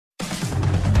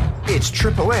It's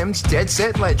Triple M's Dead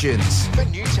Set Legends for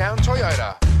Newtown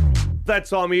Toyota. That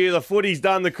time of year, the footy's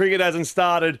done, the cricket hasn't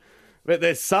started, but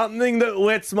there's something that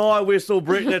wets my whistle,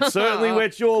 Britton. It certainly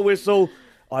wets your whistle.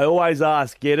 I always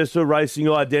ask, get us a racing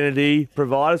identity,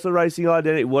 provide us a racing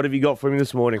identity. What have you got for me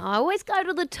this morning? I always go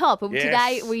to the top. And Yes.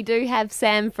 Today we do have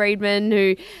Sam Friedman,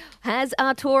 who has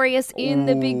Artorias in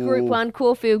the big Group 1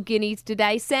 Caulfield Guineas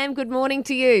today. Sam, good morning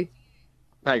to you.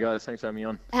 Hey guys, thanks for having me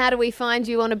on. How do we find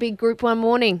you on a big Group 1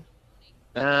 morning?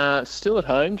 Still at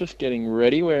home, just getting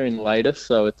ready. We're in later,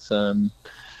 so it's nice.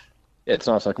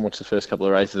 I can watch the first couple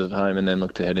of races at home and then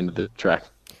look to head into the track.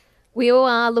 We all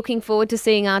are looking forward to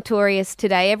seeing Artorias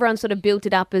today. Everyone sort of built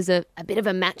it up as a bit of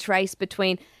a match race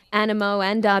between Animo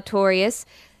and Artorias.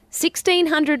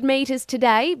 1,600 metres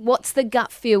today. What's the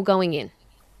gut feel going in?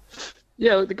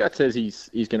 Yeah, look, the gut says he's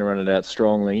going to run it out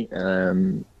strongly.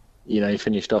 He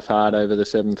finished off hard over the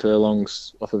 7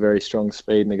 furlongs off a very strong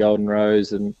speed in the Golden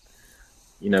Rose, and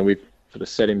we've sort of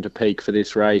set him to peak for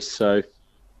this race. So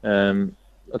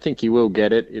I think he will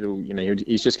get it.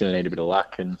 He's just going to need a bit of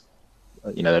luck, and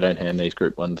they don't hand these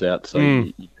Group 1s out, so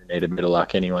you need a bit of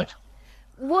luck anyway.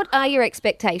 What are your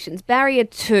expectations? Barrier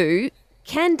 2,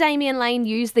 can Damien Lane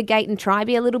use the gate and try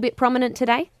be a little bit prominent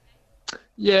today?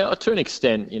 Yeah, to an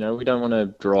extent. We don't want to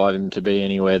drive him to be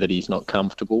anywhere that he's not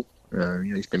comfortable.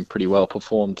 He's been pretty well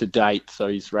performed to date, so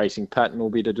his racing pattern will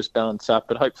be to just balance up,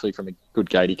 but hopefully from a good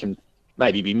gate he can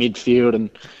maybe be midfield and,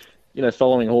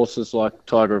 following horses like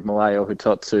Tiger of Malay or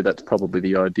Hitotsu, that's probably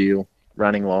the ideal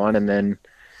running line, and then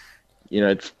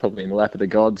it's probably in the lap of the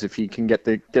gods if you can get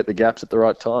the gaps at the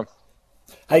right time.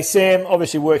 Hey, Sam,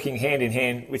 obviously working hand in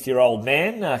hand with your old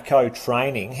man,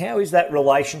 co-training. How is that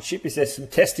relationship? Is there some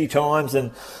testy times?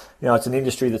 And, it's an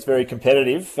industry that's very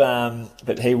competitive,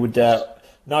 but he would,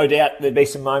 no doubt there'd be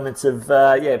some moments of,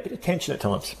 a bit of tension at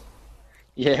times.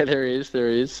 Yeah, there is.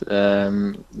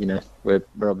 We're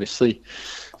obviously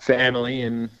family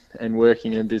and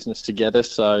working in business together,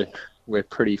 so we're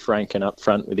pretty frank and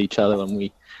upfront with each other when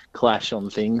we clash on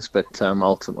things, but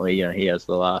ultimately, he has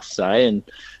the last say, and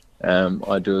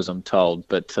I do as I'm told.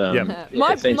 But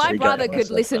my brother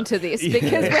could listen to this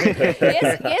because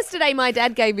yesterday my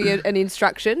dad gave me an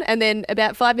instruction, and then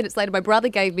about 5 minutes later my brother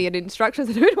gave me an instruction.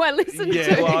 So who do I listen to?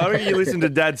 Yeah, well, I think you listen to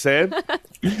Dad, Sam.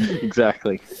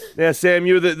 Exactly. Now, Sam,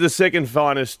 you're the second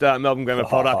finest Melbourne Grammar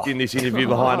product in this interview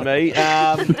behind me.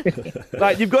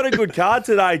 But you've got a good card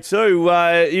today too.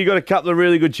 You've got a couple of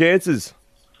really good chances.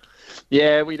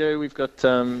 Yeah, we do. We've got,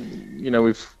 and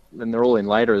they're all in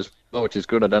later as well, which is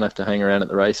good. I don't have to hang around at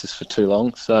the races for too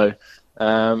long. So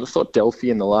I thought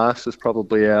Delphi in the last was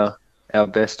probably our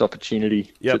best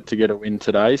opportunity to get a win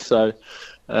today. So,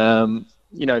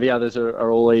 the others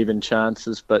are all even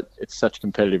chances, but it's such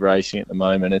competitive racing at the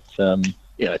moment.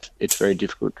 It's very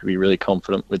difficult to be really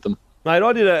confident with them. Mate,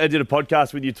 I did a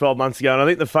podcast with you 12 months ago, and I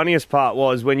think the funniest part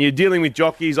was when you're dealing with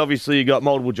jockeys, obviously you got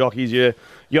multiple jockeys, you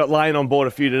got Lane on board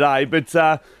a few today, but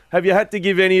have you had to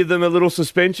give any of them a little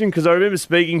suspension? Because I remember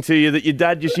speaking to you that your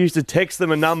dad just used to text them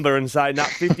a number and say,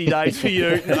 50 days for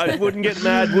you. No, wouldn't get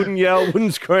mad, wouldn't yell,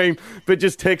 wouldn't scream, but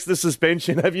just text the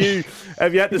suspension. Have you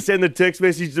had to send the text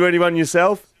message to anyone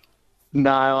yourself?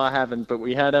 No, I haven't, but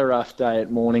we had a rough day at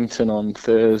Mornington on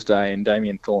Thursday, and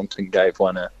Damien Thornton gave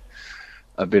one a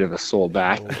bit of a sore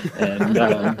back. And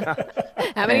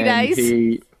how many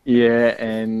days?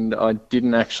 And I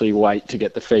didn't actually wait to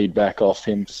get the feedback off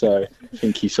him, so I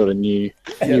think he sort of knew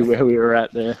where we were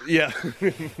at there. Yeah.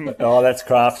 Oh, that's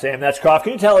craft, Sam. That's craft.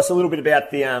 Can you tell us a little bit about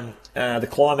the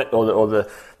climate or the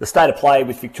state of play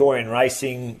with Victorian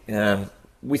racing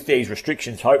with these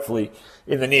restrictions? Hopefully,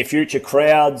 in the near future,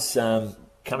 crowds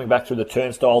coming back through the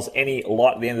turnstiles. Any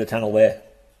light at the end of the tunnel there?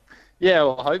 Yeah,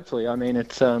 well, hopefully. I mean,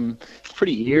 it's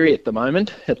pretty eerie at the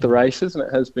moment at the races, and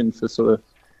it has been for sort of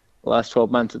the last 12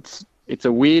 months. It's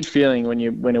a weird feeling when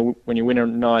you win a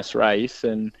nice race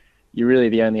and you're really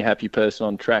the only happy person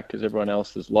on track because everyone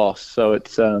else has lost. So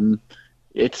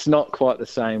it's not quite the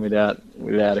same without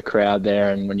a crowd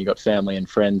there, and when you got family and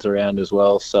friends around as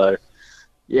well. So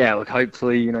yeah, look,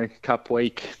 hopefully, Cup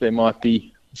week there might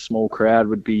be a small crowd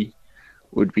would be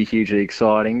hugely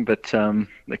exciting, but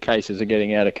the cases are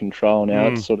getting out of control now.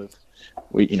 It's sort of,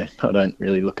 I don't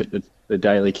really look at the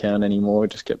daily count anymore.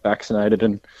 Just get vaccinated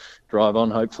and drive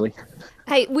on, hopefully.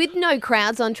 Hey, with no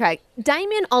crowds on track,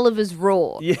 Damien Oliver's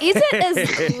roar, is it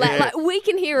as like we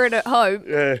can hear it at home?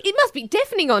 Yeah. It must be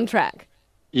deafening on track.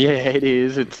 Yeah, it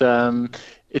is. It's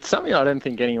something I don't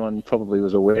think anyone probably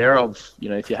was aware of.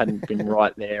 If you hadn't been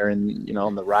right there and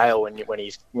on the rail when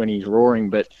he's roaring,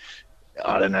 but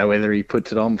I don't know whether he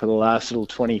puts it on for the last little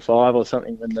 25 or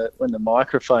something when the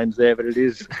microphone's there, but it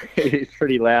is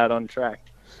pretty loud on track.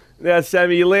 Now,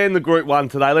 Sammy, you land the Group 1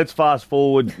 today. Let's fast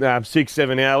forward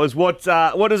 6-7 hours. What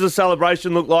does a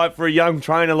celebration look like for a young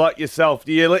trainer like yourself?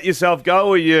 Do you let yourself go,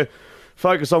 or you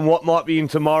focus on what might be in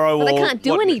tomorrow? Well, or they can't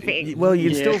do anything. Well,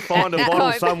 you'd still find a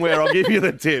bottle somewhere. I'll give you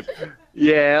the tip.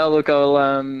 Yeah, look,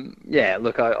 I'm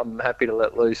happy to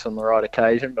let loose on the right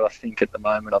occasion, but I think at the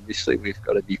moment, obviously, we've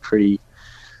got to be pretty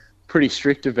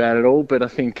strict about it all. But I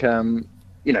think,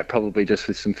 probably just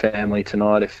with some family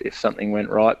tonight if something went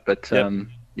right. But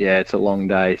yeah, it's a long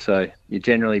day, so you're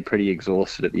generally pretty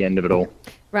exhausted at the end of it all.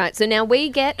 Right, so now we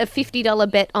get a $50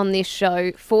 bet on this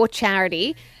show for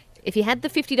charity. If you had the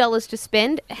 $50 to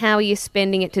spend, how are you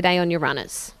spending it today on your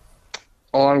runners?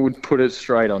 I would put it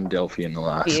straight on Delphi in the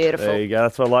last. Beautiful. There you go.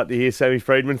 That's what I like to hear, Sammy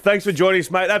Freedman. Thanks for joining us,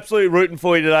 mate. Absolutely rooting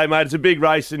for you today, mate. It's a big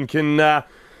race and can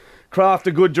craft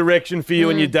a good direction for you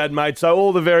and your dad, mate. So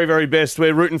all the very, very best.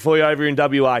 We're rooting for you over in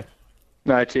WA.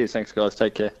 No, cheers. Thanks, guys.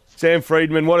 Take care. Sam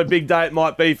Freedman, what a big day it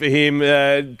might be for him.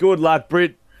 Good luck,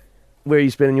 Britt. Where are you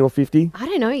spending your 50? I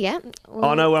don't know yet.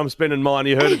 I know where I'm spending mine.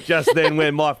 You heard it just then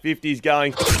where my 50's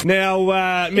going. Now,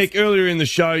 Mick, earlier in the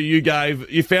show, you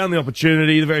found the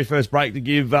opportunity, the very first break, to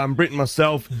give Britt and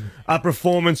myself a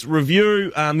performance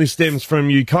review. This stems from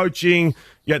you coaching.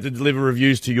 You had to deliver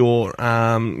reviews to your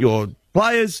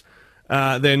players.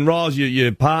 Then Riles,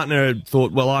 your partner,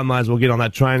 thought, well, I may as well get on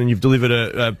that train, and you've delivered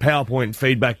a PowerPoint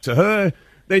feedback to her.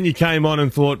 Then you came on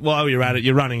and thought, while you're at it,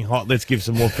 you're running hot, let's give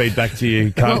some more feedback to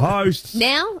your co-hosts.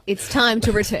 Now it's time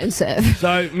to return serve.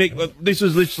 So, Mick, this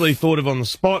was literally thought of on the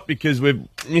spot because we've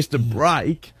missed a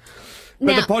break. But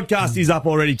Now, the podcast is up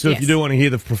already too, if you do want to hear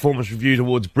the performance review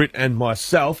towards Britt and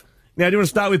myself. Now, do you want to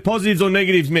start with positives or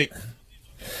negatives, Mick?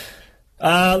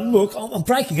 Look, I'm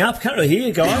breaking up. Can't really hear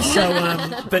you guys.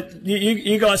 So, but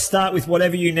you guys start with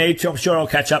whatever you need to. I'm sure I'll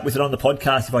catch up with it on the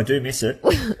podcast if I do miss it.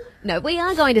 No, we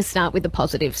are going to start with the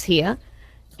positives here.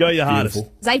 Go your hardest.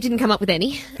 Zabe didn't come up with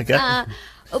any. Okay.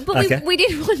 But Okay. we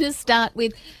did want to start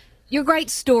with you're a great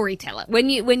storyteller. When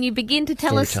you begin to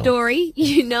tell a story,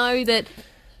 you know that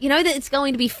it's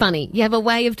going to be funny. You have a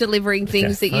way of delivering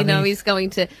things that you know is going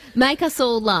to make us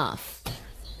all laugh.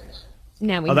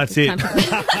 Now we that's it.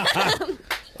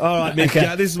 All right, Mick.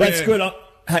 Okay. This is That's where... good.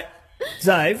 Hey,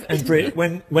 Zave and Britt,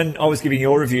 when I was giving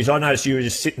your reviews, I noticed you were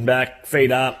just sitting back,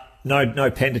 feet up, no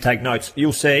pen to take notes.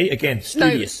 You'll see, again,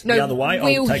 studious. No, the other way,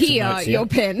 we'll I'll take hear some notes your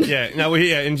pen. Yeah, no, we're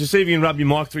here. And just see if you can rub your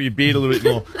mic through your beard a little bit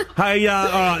more. Hey, all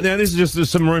right, now this is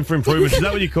just some room for improvement. Is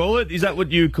that what you call it? Is that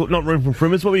what you call, not room for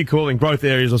improvements, what were you calling? Growth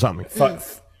areas or something?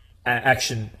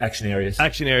 Action areas.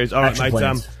 Action areas. All right, Action mate.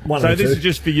 plans. One So or this two. is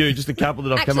just for you, just a couple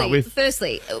that I've come up with.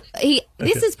 Firstly,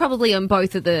 this is probably on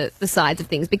both of the sides of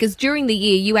things, because during the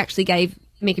year you actually gave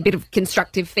Mick a bit of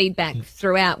constructive feedback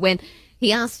throughout when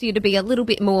he asked you to be a little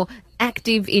bit more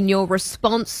active in your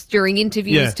response during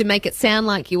interviews to make it sound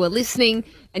like you were listening,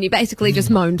 and you basically just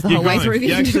moaned the whole way through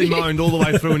the interview. You actually moaned all the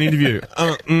way through an interview.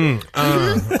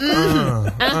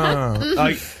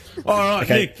 All right,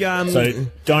 Okay, Nick. so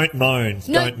don't moan.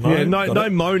 No. Don't moan. Yeah, no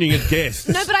moaning at guests.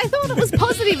 No, but I thought it was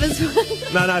positive as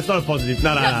well. No, it's not a positive.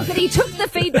 No. But he took the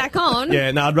feedback on.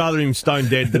 Yeah, no, I'd rather him stone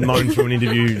dead than moan through an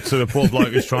interview to a poor bloke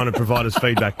who's trying to provide us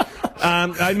feedback.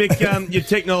 Hey, Mick, your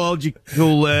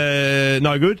technological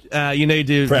no good. You need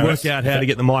to work out how to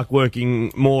get the mic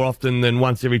working more often than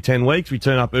once every 10 weeks. We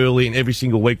turn up early, and every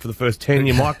single week for the first 10,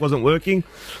 your mic wasn't working.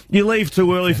 You leave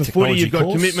too early for footy. You've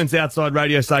got commitments outside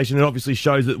radio station. It obviously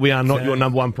shows that we are not your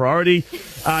number one priority.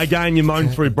 Again, you moan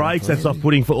through breaks. That's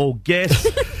off-putting for all guests.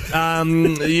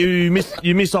 You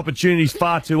miss opportunities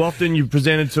far too often. You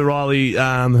presented to Riley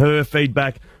her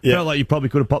feedback. Felt like you probably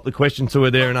could have popped the question to her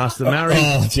there and asked to marry.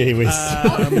 Oh, gee whiz.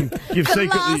 You've The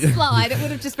secretly, last slide, it would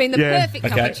have just been the perfect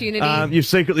opportunity. you've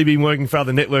secretly been working for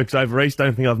other networks over East.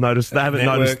 Don't think I've noticed. I haven't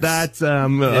noticed that.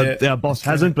 Our boss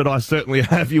hasn't, but I certainly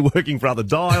have. You working for other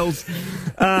dials.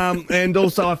 And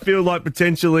also, I feel like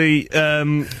potentially,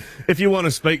 if you want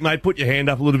to speak, mate, put your hand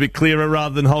up a little bit clearer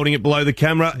rather than holding it below the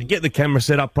camera. Get the camera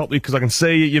set up properly because I can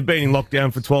see you. You've been in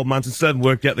lockdown for 12 months. It still hasn't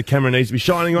worked out. The camera needs to be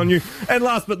shining on you. And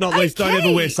last but not least, don't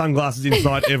ever wear sunglasses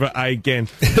inside ever again.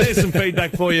 There's some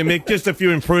feedback for you, Mick. Just a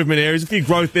few improvement areas, a few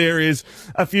growth areas,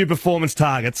 a few performance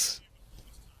targets.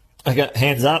 Okay,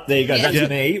 hands up. There you go. That's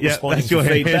me responding that's your to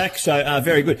hand. feedback. So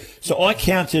very good. So I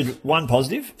counted one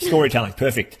positive. Storytelling.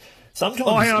 Perfect. Sometimes.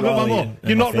 Oh, hang on, I've got one Riley more. and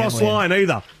You're my not Ross family Lyon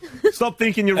either. Stop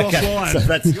thinking you're Ross Lyon. So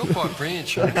that's You're quite brilliant,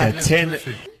 Sean. okay,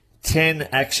 10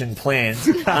 action plans.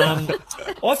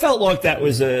 I felt like that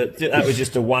was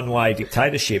just a one-way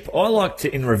dictatorship. I like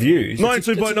to, in reviews...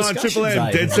 92.9 Triple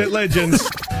M, Dead Set Legends.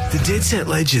 The Dead Set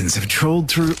Legends have trawled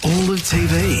through all of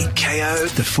TV, KO,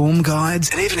 the form guides,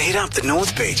 and even hit up the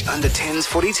North Beach under-10s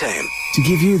footy team to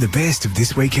give you the best of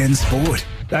this weekend's sport.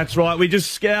 That's right. We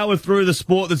just scour through the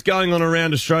sport that's going on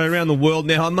around Australia, around the world.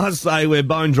 Now, I must say we're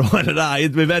bone dry today.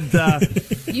 We've had...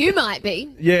 You might be.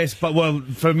 Yes, but, well,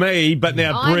 for me, but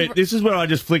now, Britt, this is where I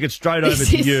just flick it straight over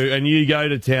to you and you go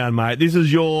to town, mate. This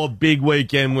is your big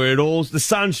weekend where the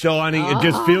sun's shining. It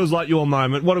just feels like your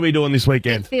moment. What are we doing this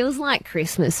weekend? It feels like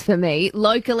Christmas for me.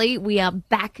 Locally, we are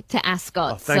back to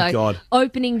Ascot. Thank God.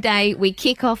 Opening day, we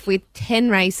kick off with 10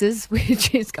 races,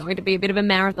 which is going to be a bit of a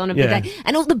marathon of the day.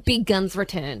 And all the big guns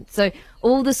return. So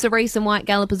all the Cerise and White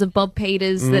Gallopers of Bob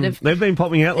Peters that have... They've been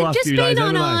popping out the last few days,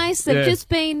 haven't they? They've just been on ice. They've just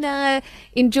been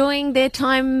enjoying their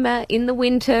time in the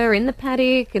winter, in the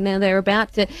paddock, and now they're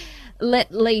about to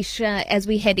let leash as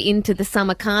we head into the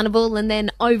summer carnival. And then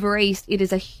over east, it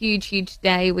is a huge, huge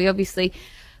day. We obviously...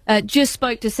 just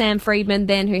spoke to Sam Friedman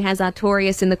then, who has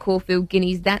Artorias in the Caulfield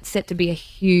Guineas. That's set to be a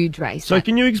huge race. So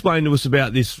can you explain to us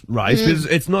about this race? Because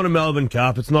it's not a Melbourne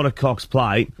Cup, it's not a Cox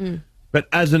Plate, but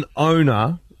as an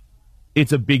owner,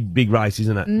 it's a big, big race,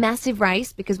 isn't it? Massive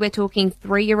race, because we're talking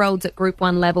 3-year-olds at Group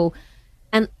 1 level.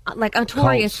 And like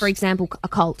Artorias, Colts. for example, a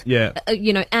colt. Yeah.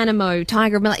 Animo,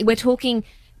 Tiger, we're talking...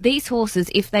 These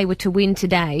horses, if they were to win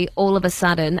today, all of a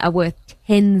sudden are worth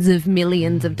tens of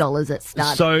millions of dollars at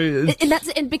stud. So,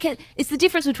 and because it's the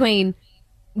difference between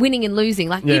winning and losing.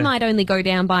 Like you might only go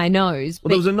down by a nose. Well,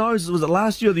 there was a nose. Was it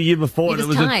last year or the year before? It And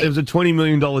was tight. it was a $20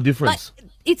 million difference. Like,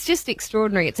 it's just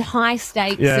extraordinary. It's a high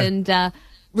stakes and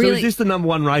So really. is this the number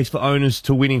one race for owners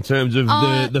to win in terms of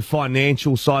the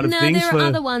financial side of things? No, there are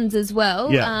other ones as well.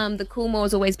 Yeah. The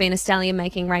Coolmore's always been a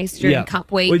stallion-making race during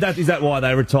Cup Week. Well, is that why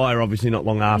they retire, obviously, not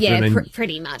long after? Yeah, and then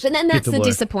pretty much. And then that's the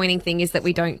disappointing thing, is that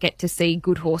we don't get to see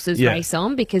good horses Yeah. race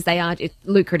on, because they are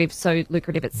so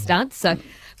lucrative at studs. So,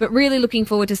 but really looking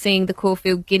forward to seeing the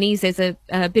Caulfield Guineas. There's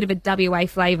a bit of a WA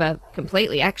flavour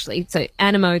completely, actually. So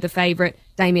Animo, the favourite,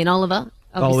 Damien Oliver.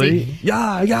 Obviously. Ollie.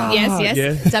 Yeah.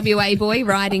 Yes. WA boy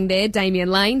riding there.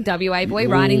 Damien Lane, WA boy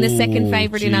riding the second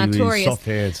favourite in Artorias. Soft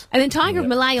hands. And then Tiger of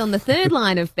Malay on the third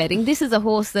line of betting. This is a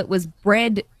horse that was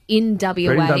bred in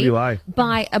WA,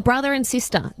 by a brother and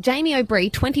sister. Jamie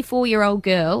O'Brien, 24-year-old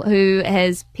girl who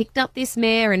has picked up this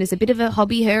mare and is a bit of a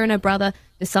hobby. Her and her brother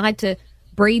decide to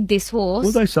breed this horse.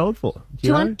 What were they sold for?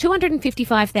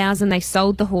 $255,000 they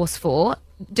sold the horse for.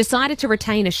 Decided to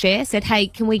retain a share, said, hey,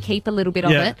 can we keep a little bit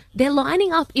of it? They're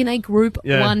lining up in a Group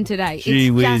 1 today.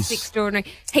 Gee whiz. Just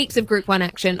extraordinary. Heaps of Group 1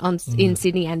 action in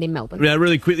Sydney and in Melbourne. Yeah,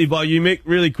 really quickly by you, Mick.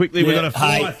 Really quickly, we've got to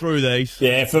fly through these.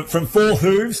 Yeah, from 4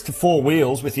 hooves to 4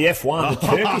 wheels with the F1, the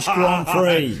Turkish Grand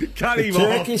Prix.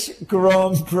 Turkish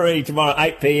Grand Prix tomorrow,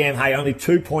 8 p.m. Hey, only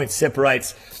 2 points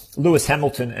separates Lewis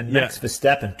Hamilton and Max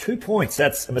Verstappen. 2 points.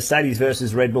 That's Mercedes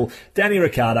versus Red Bull. Danny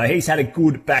Ricciardo, he's had a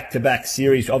good back-to-back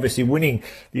series, obviously winning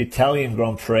the Italian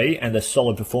Grand Prix and a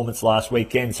solid performance last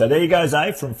weekend. So there you go,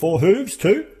 Zay, from 4 hooves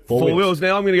to 4 wheels.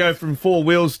 Now I'm going to go from 4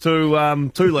 wheels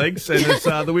to 2 legs, and it's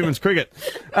the women's cricket.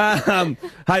 Hey,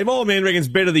 my old man reckons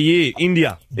bet of the year,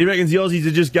 India. He reckons the Aussies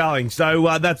are just going.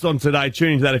 So that's on today.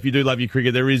 Tune into that if you do love your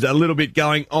cricket. There is a little bit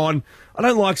going on. I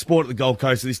don't like sport at the Gold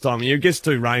Coast at this time of year. It gets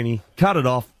too rainy. Cut it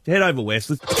off. Head over west.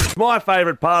 It's my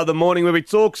favourite part of the morning where we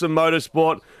talk some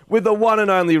motorsport with the one and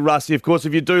only Rusty. Of course,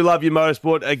 if you do love your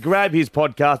motorsport, grab his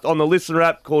podcast on the Listener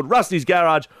app called Rusty's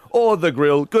Garage or The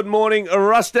Grill. Good morning,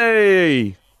 Rusty.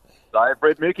 Hey,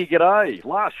 Brett Mookie, g'day.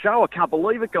 Last show, I can't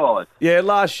believe it, guys. Yeah,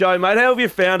 last show, mate. How have you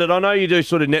found it? I know you do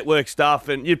sort of network stuff,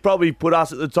 and you'd probably put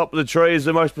us at the top of the tree as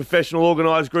the most professional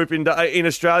organised group in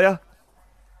Australia.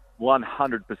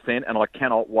 100%, and I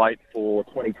cannot wait for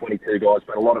 2022, guys. It's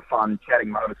been a lot of fun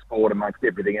chatting motorsport amongst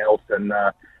everything else, and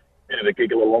bit of a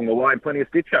giggle along the way and plenty of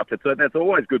stitch-ups. That's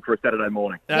always good for a Saturday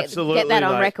morning. Absolutely, Get that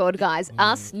on mate. record, guys.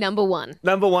 Us, number one.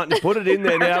 Number one. Put it in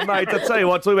there now, mate. I'll tell you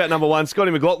what, talk about number one. Scotty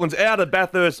McLaughlin's out of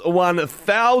Bathurst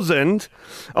 1000.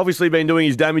 Obviously been doing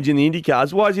his damage in the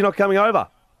IndyCars. Why is he not coming over?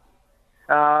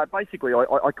 Basically,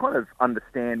 I kind of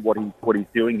understand what he's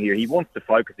doing here. He wants to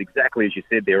focus, exactly as you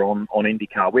said there, on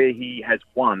IndyCar, where he has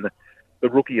won the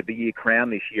Rookie of the Year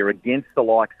crown this year against the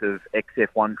likes of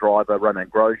XF1 driver Romain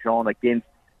Grosjean, against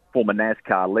former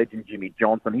NASCAR legend Jimmy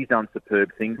Johnson. He's done superb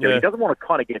things. Yeah. He doesn't want to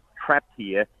kind of get trapped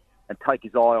here and take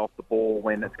his eye off the ball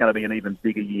when it's going to be an even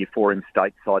bigger year for him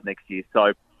stateside next year.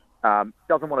 So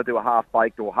doesn't want to do a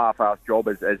half-baked or half-assed job,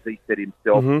 as he said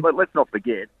himself. But let's not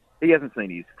forget, he hasn't seen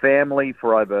his family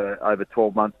for over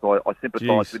 12 months, so I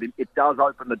sympathise with him. It does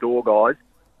open the door, guys,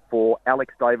 for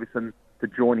Alex Davison to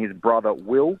join his brother,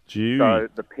 Will. So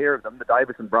the pair of them, the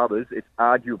Davison brothers, it's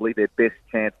arguably their best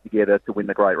chance together to win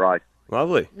the great race.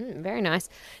 Lovely. Very nice.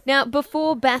 Now,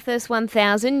 before Bathurst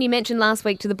 1000, you mentioned last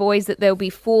week to the boys that there'll be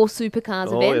 4 supercars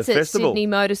events at festival. Sydney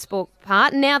Motorsport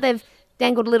Park. Now they've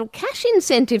dangled a little cash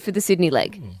incentive for the Sydney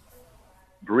leg.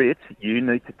 Britt, you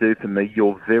need to do for me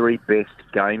your very best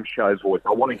game show voice.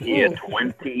 I want to hear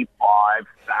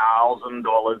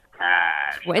 $25,000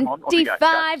 cash.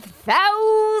 $25,000.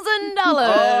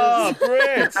 Oh,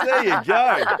 Brett, there you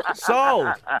go. Sold.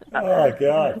 Oh,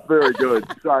 God. Very good.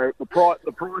 So the price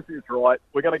is right.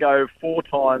 We're going to go 4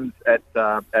 times at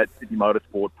Sydney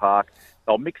Motorsport Park.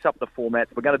 They'll mix up the formats.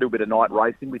 We're going to do a bit of night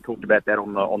racing. We talked about that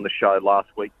on the show last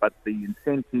week. But the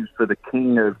incentives for the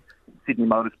king of Sydney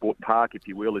Motorsport Park, if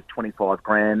you will, is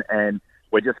 $25,000, and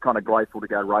we're just kind of grateful to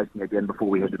go racing again before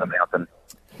we head to the mountain.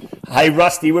 Hey,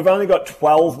 Rusty, we've only got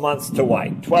 12 months to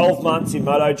wait. 12 months in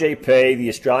MotoGP, the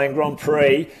Australian Grand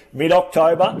Prix,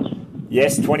 mid-October.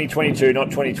 Yes, 2022, not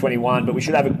 2021, but we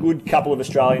should have a good couple of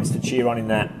Australians to cheer on in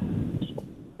that.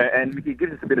 And it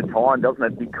gives us a bit of time, doesn't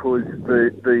it? Because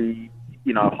hopefully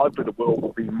the world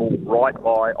will be more right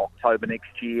by October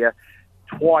next year.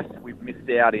 Twice we've missed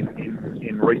out in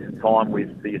recent time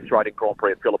with the Australian Grand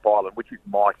Prix at Phillip Island, which is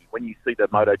mighty. When you see the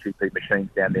MotoGP machines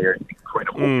down there, it's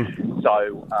incredible.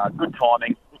 So good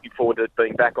timing. Looking forward to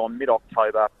being back on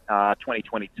mid-October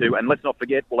 2022. And let's not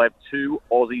forget, we'll have 2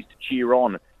 Aussies to cheer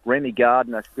on. Remy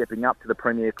Gardner stepping up to the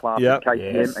Premier class at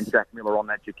KTM and Jack Miller on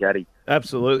that Ducati.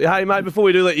 Absolutely. Hey, mate, before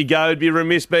we do let you go, it'd be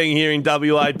remiss being here in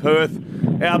WA, Perth.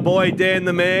 Our boy, Dan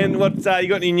the man. What you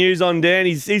got any news on Dan?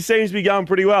 He seems to be going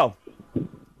pretty well.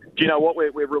 Do you know what?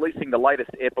 We're releasing the latest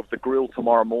ep of The Grill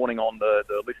tomorrow morning on the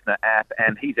Listener app,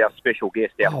 and he's our special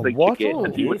guest, our feature guest,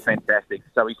 and he was fantastic.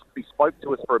 So he spoke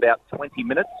to us for about 20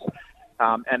 minutes,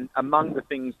 and among the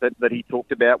things that he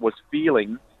talked about was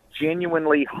feeling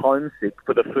genuinely homesick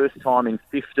for the first time in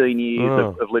 15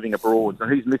 years of living abroad. So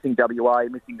he's missing WA,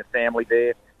 missing the family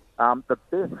there. The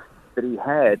best that he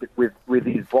had with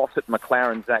his boss at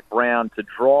McLaren, Zach Brown, to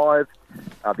drive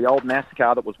the old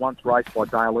NASCAR that was once raced by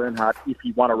Dale Earnhardt. If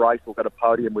he won a race or got a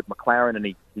podium with McLaren, and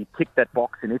he ticked that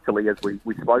box in Italy, as we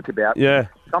spoke about. Yeah.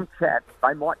 Some chaps,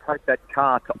 they might take that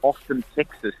car to Austin,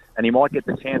 Texas, and he might get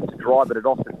the chance to drive it at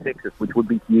Austin, Texas, which would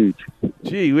be huge.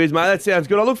 Gee whiz, mate, that sounds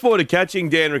good. I look forward to catching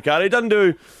Dan Ricciardo. He doesn't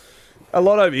do a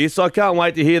lot over here, so I can't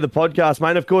wait to hear the podcast,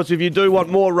 mate. Of course, if you do want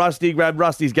more Rusty, grab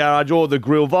Rusty's Garage or The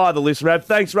Grill via the Listener app.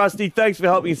 Thanks, Rusty. Thanks for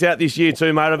helping us out this year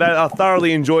too, mate. I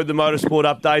thoroughly enjoyed the motorsport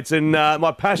updates, and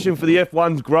my passion for the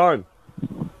F1's grown.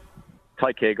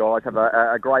 Take care, guys. Have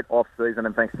a great off-season,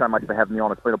 and thanks so much for having me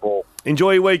on. It's been a ball.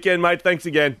 Enjoy your weekend, mate. Thanks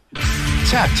again.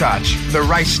 Tap Touch. The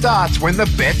race starts when the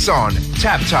bet's on.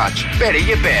 Tap Touch. Better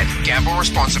your bet. Gamble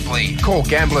responsibly. Call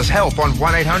Gamblers Help on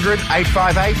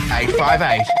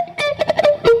 1-800-858-858.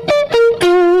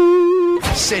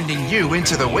 Sending you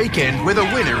into the weekend with a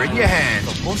winner in your hand.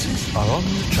 The horses are on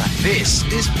the track. This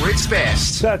is Brit's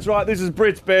Best. That's right, this is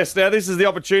Brit's Best. Now, this is the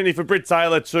opportunity for Brit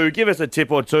Taylor to give us a tip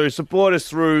or two, support us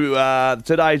through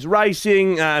today's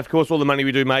racing. Of course, all the money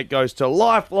we do make goes to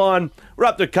Lifeline. We're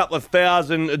up to a couple of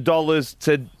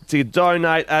 $1,000 to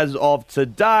donate as of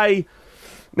today.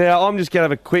 Now, I'm just going to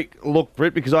have a quick look,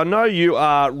 Britt, because I know you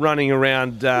are running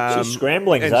around... She's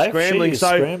scrambling, and Dave. scrambling. She is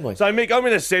scrambling. So, Mick, I'm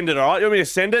going to send it, all right? You want me to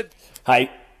send it?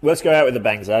 Hey, let's go out with a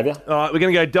bang, Xavier. All right, we're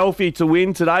going to go Delphi to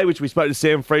win today, which we spoke to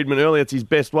Sam Friedman earlier. It's his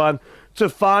best one.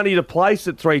 Tofani to place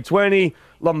at $3.20.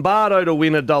 Lombardo to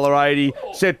win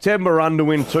 $1.80. September Run to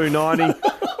win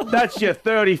 $2.90. That's your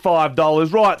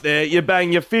 $35 right there. You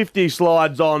bang your 50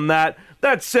 slides on that.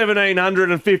 That's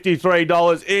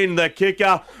 $1,753 in the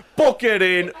kicker. Book it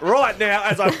in right now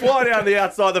as I fly down the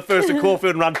outside the first of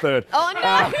Caulfield and run third. Oh,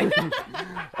 no.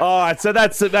 All right, so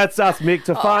that's us, Mick.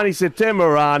 Tofani, September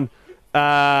Run,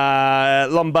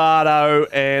 Lombardo,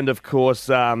 and, of course,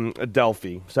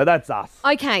 Delphi. So that's us.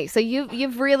 Okay, so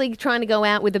you've really trying to go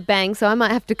out with a bang, so I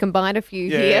might have to combine a few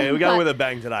here. Yeah, we're going with a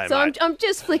bang today, so mate. I'm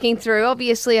just flicking through.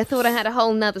 Obviously, I thought I had a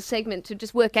whole nother segment to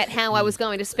just work out how I was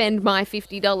going to spend my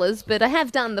 $50, but I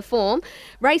have done the form.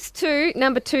 Race 2,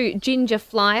 number 2, Ginger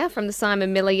Flyer from the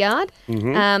Simon Miller Yard.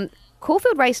 Mm-hmm.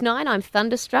 Caulfield Race 9, I'm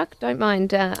Thunderstruck. Don't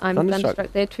mind, I'm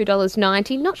Thunderstruck there,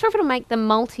 $2.90. Not sure if it'll make the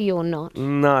multi or not.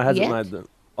 No, it hasn't made the...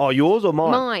 Oh, yours or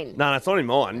mine? Mine. No, it's not in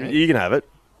mine. You can have it.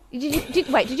 Did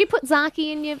you put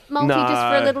Zaki in your multi just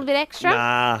for a little bit extra?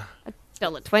 Nah.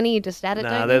 $1.20, you just added,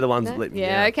 don't you? They're the ones that let me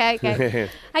Yeah, okay.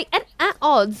 Hey, at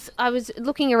odds, I was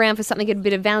looking around for something at a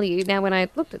bit of value. Now, when I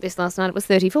looked at this last night, it was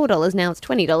 $34. Now it's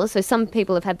 $20. So some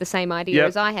people have had the same idea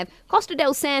as I have. Costa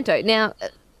del Santo. Now...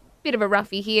 bit of a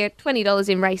roughie here, $20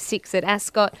 in race 6 at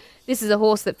Ascot. This is a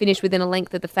horse that finished within a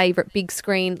length of the favourite Big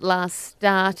Screen last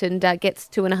start and gets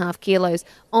 2.5 kilos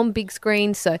on Big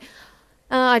Screen. So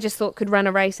I just thought could run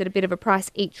a race at a bit of a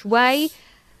price each way.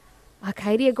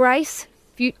 Arcadia Grace,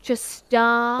 future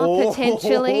star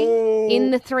potentially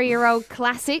in the 3-year-old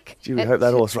classic. Gee, we hope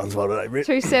that horse runs well today, Britt.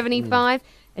 $2.75,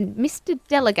 and Mr.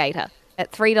 Delegator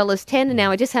at $3.10. And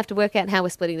now I just have to work out how we're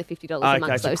splitting the $50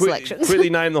 amongst those selections. Quickly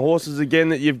name the horses again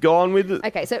that you've gone with.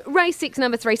 Okay, so race 6,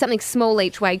 number 3, something small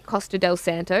each way, Costa del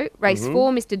Santo. Race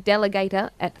 4, Mr. Delegator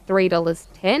at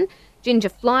 $3.10. Ginger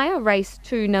Flyer, race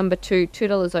 2, number 2,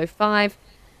 $2.05.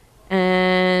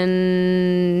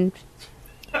 And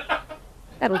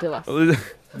that'll do us.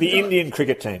 The Indian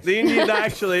cricket team. The Indian,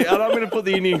 actually, and I'm going to put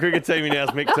the Indian cricket team in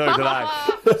house, Mick, too, today.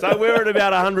 So we're at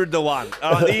about 100 to 1.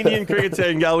 The Indian cricket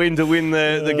team go in to win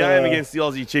the game against the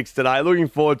Aussie Chicks today. Looking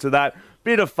forward to that.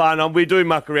 Bit of fun. We do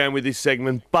muck around with this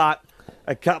segment, but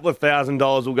a couple of $1,000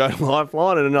 will go to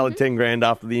Lifeline and another 10 grand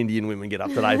after the Indian women get up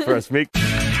today for us, Mick.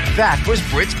 That was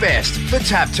Brit's Best for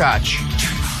Tap Touch.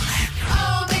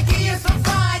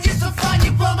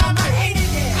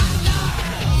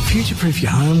 Future-proof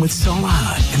your home with Solar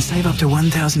Hard and save up to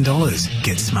 $1,000.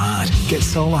 Get smart. Get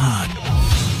Solar Hard.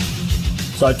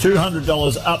 So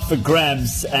 $200 up for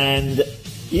grabs, and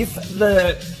if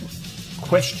the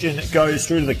question goes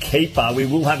through to the keeper, we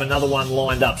will have another one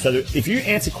lined up. So if you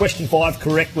answer question 5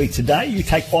 correctly today, you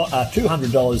take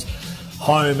 $200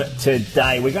 home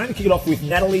today. We're going to kick it off with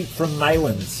Natalie from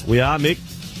Maylands. We are, Mick.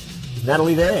 Is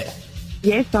Natalie there?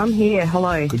 Yes, I'm here.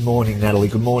 Hello. Good morning, Natalie.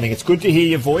 Good morning. It's good to hear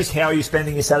your voice. How are you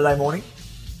spending your Saturday morning?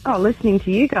 Oh, listening to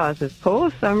you guys, of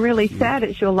course. I'm really sad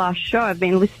it's your last show. I've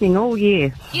been listening all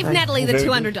year. Give Natalie the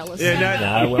 $200.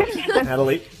 Yeah, No, well,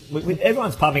 Natalie,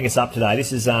 everyone's pumping us up today.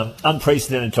 This is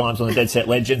unprecedented times on the Dead Set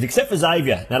Legends, except for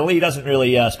Xavier. Natalie, he doesn't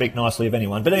really speak nicely of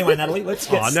anyone. But anyway, Natalie, let's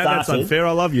get started. That's unfair.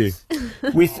 I love you.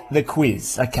 With the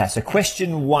quiz. Okay, so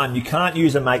question 1. You can't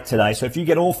use a mate today, so if you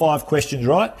get all 5 questions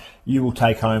right, you will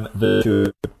take home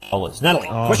the $2. Natalie,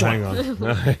 question hang 1.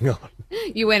 on. Hang on.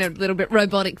 You went a little bit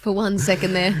robotic for 1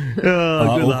 second there. Good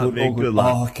luck, Mick. Good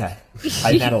luck. Oh, okay.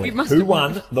 Hey, Natalie, who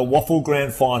won the Waffle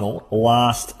Grand Final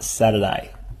last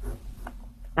Saturday?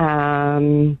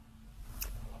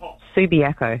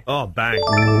 Subiaco. Oh, bang.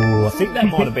 Ooh, I think that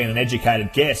might have been an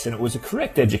educated guess, and it was a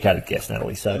correct educated guess,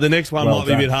 Natalie. So The next one might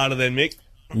be a bit harder than Mick.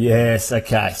 Yes,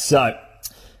 okay. So,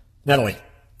 Natalie,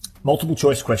 multiple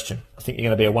choice question. I think you're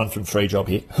going to be a 1 from 3 job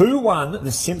here. Who won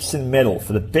the Simpson Medal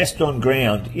for the best on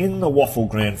ground in the Waffle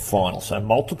Grand Final? So,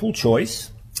 multiple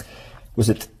choice. Was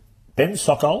it Ben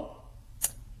Sokol,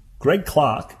 Greg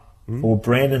Clark, or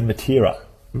Brandon Matera?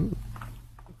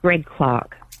 Greg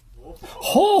Clark.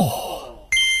 Oh,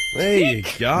 There you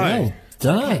go. well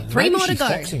done. 3 Maybe more to she's go.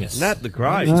 foxing us. Nat the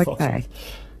Great. Maybe she's Okay. foxing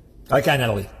us. Okay,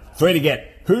 Natalie. 3 to get.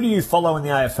 Who do you follow in the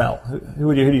AFL?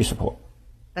 Who do you support?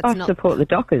 I support the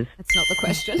Dockers. That's not the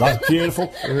question. Right,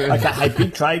 beautiful. Okay, hey,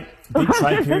 big trade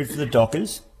period for the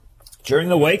Dockers. During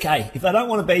the week, hey, if they don't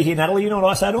want to be here, Natalie, you know what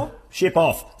I say to them? Ship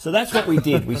off. So that's what we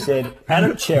did. We said,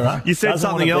 Adam Chera. You said doesn't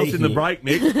something want to else be in the here. break,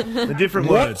 Mick. A different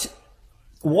word.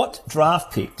 What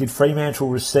draft pick did Fremantle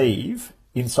receive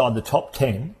inside the top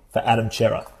 10 for Adam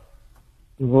Chera?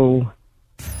 Well,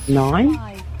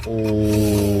 9.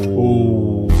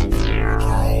 Oh.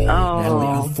 Okay.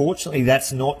 Natalie, unfortunately,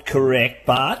 that's not correct,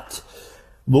 but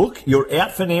look, you're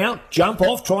out for now. Jump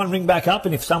off, try and ring back up,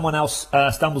 and if someone else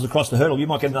stumbles across the hurdle, you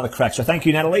might get another crack. So thank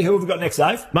you, Natalie. Who have we got next,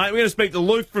 Dave? Mate, we're going to speak to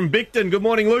Luke from Bicton. Good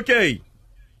morning, Lukey.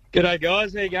 G'day,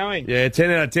 guys. How you going? Yeah,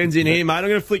 10 out of 10's in here, mate. I'm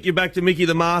going to flick you back to Mickey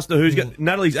the Master, who's got...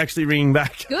 Natalie's actually ringing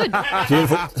back. Good.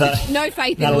 Beautiful. No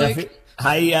faith in Natalie, Luke.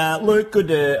 hey, Luke, good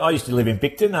to... I used to live in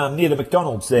Bicton, near the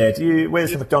McDonald's there.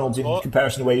 Where's the McDonald's in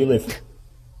comparison to where you live?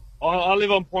 I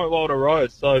live on Point Walter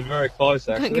Road, so very close,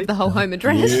 actually. Don't give the whole home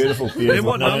address. Beautiful, beautiful. Yeah,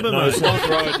 what number, mate?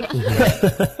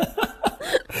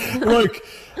 Road. Luke,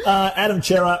 Adam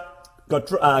Chera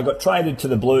got traded to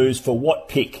the Blues for what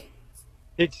pick?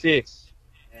 Pick 6.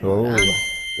 Oh,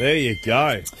 There you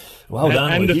go. well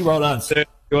done, And Lukey. Well done.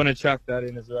 You want to chuck that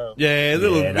in as well? Yeah, a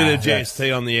little Yeah, bit of that's-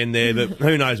 JST on the end there, but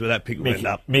who knows where that pick will end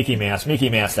up. Mickey Mouse,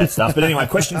 that stuff. But anyway,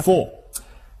 question 4.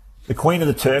 The Queen of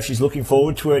the Turf, she's looking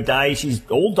forward to her day. She's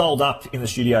all dolled up in the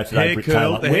studio today, Hair Britt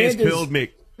curled. Taylor. The hair's curled,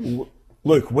 Mick.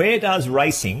 Luke, where does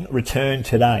racing return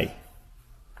today?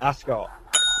 Ascot.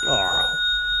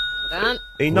 Done.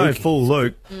 He no fool,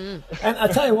 Luke. And I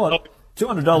tell you what,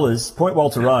 $200, Point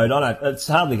Walter Road. It's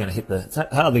hardly going to hit it's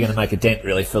hardly going to make a dent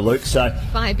really for Luke. So,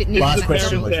 Buy a bit last niche.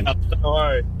 question. Parents' house, don't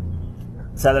worry.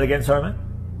 Say that again, sorry, mate.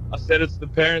 I said it's the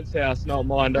parents' house, not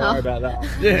mine. Don't worry about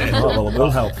that. Yeah. Oh, well, it will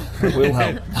help. It will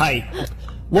help. Hey,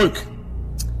 Luke.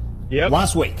 Yep.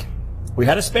 Last week, we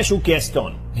had a special guest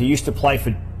on. He used to play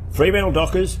for Fremantle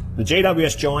Dockers, the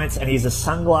GWS Giants, and he's a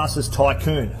sunglasses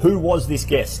tycoon. Who was this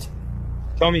guest?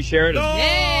 Tommy Sheridan. Oh,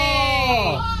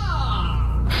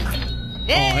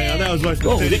 hang on, that was the most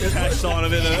pathetic cash sign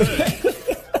I've ever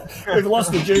heard. We've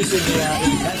lost the juice in the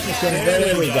cash machine.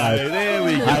 There we go. There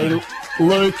we go. Hey,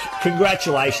 Luke,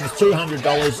 congratulations,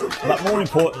 $200. But more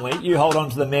importantly, you hold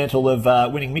on to the mantle of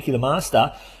winning Mickey the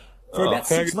Master for about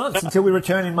 6 months until we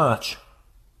return in March.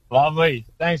 Lovely.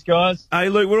 Thanks, guys. Hey,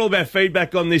 Luke, we're all about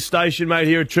feedback on this station, mate,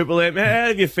 here at Triple M. How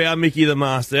have you found Mickey the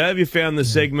Master? How have you found the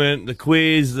segment, the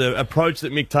quiz, the approach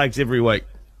that Mick takes every week?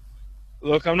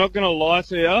 Look, I'm not going to lie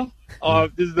to you.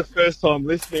 This is the first time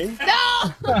listening.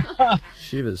 No!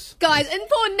 Shivers. Guys, and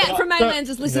poor Nat from Mainlands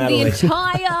has listened the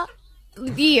entire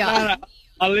year.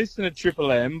 I listen to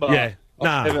Triple M, but Yeah.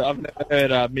 I've never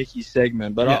heard Mickey's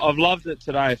segment, but I've loved it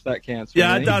today, if that counts for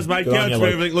Yeah, me. it does, mate. Good on Counts you, for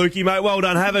Luke. everything, Lukey, mate. Well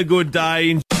done. Have a good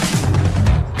day.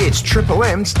 It's Triple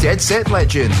M's Dead Set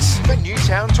Legends for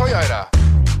Newtown Toyota.